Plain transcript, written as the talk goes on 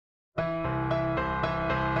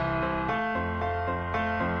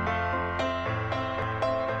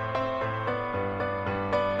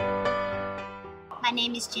My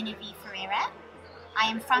name is Genevieve. I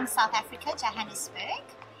am from South Africa, Johannesburg,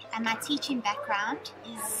 and my teaching background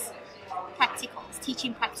is practicals,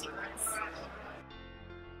 teaching practicals.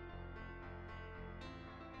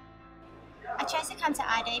 I chose to come to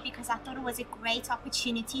iday because I thought it was a great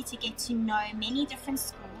opportunity to get to know many different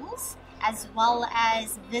schools, as well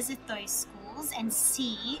as visit those schools and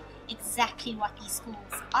see exactly what these schools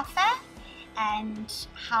offer and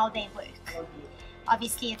how they work.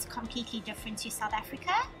 Obviously, it's completely different to South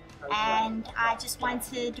Africa, and I just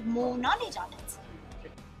wanted more knowledge on it.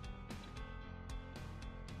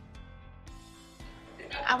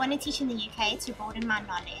 I want to teach in the UK to broaden my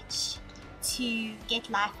knowledge, to get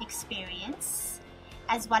life experience,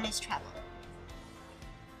 as well as travel.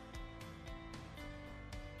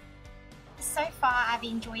 So far, I've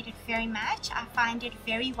enjoyed it very much. I find it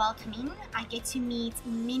very welcoming. I get to meet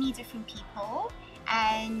many different people,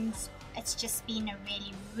 and it's just been a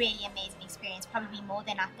really amazing experience, probably more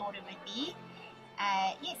than I thought it would be.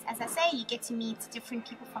 Yes, as I say, you get to meet different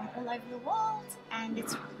people from all over the world, and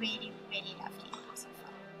it's really lovely so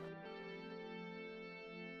far.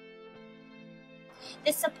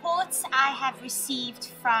 The support I have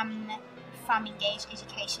received from Engage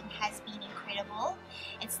Education has been incredible.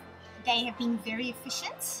 They have been very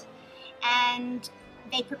efficient, and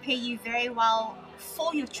they prepare you very well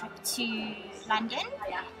for your trip to London,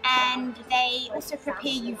 and they also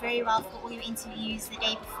prepare you very well for all your interviews the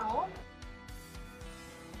day before.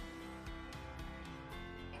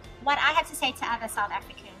 What I have to say to other South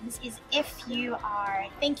Africans is, if you are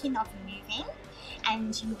thinking of moving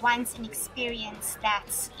and you want an experience that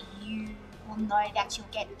you will know that you'll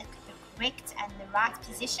get the correct and the right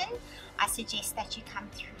position, I suggest that you come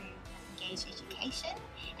through Engage Education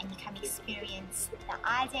and you come experience the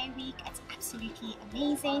iday week. It's absolutely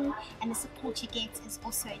amazing, and the support you get is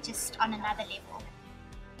also just on another level.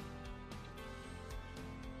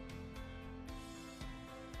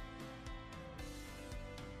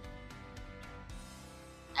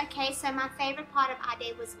 Okay, so my favorite part of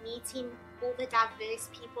iday was meeting all the diverse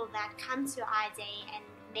people that come to iday and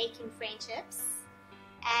making friendships,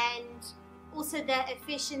 and also the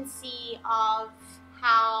efficiency of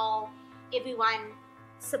how everyone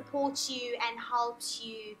supports you and helps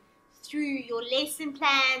you through your lesson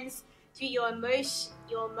plans, through your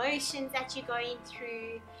emotions that you're going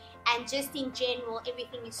through, and just in general,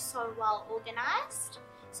 everything is so well organized.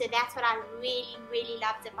 So that's what I really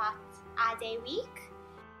loved about iday week.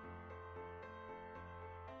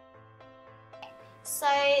 So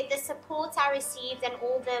the support I received and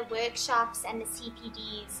all the workshops and the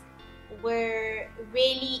CPDs were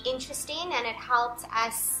really interesting, and it helped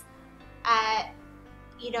us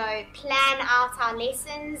plan out our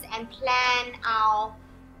lessons and get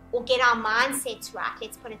our mindsets right.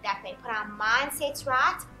 Let's put it that way. Put our mindsets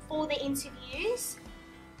right for the interviews.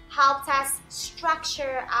 Helped us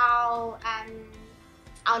structure our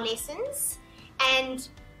lessons, and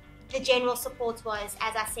the general support was,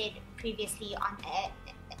 as I said previously, on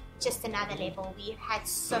just another level. We've had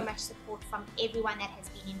so much support from everyone that has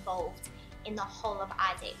been involved in the whole of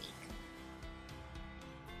iday week.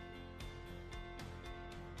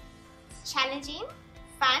 Challenging,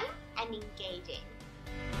 fun, and engaging.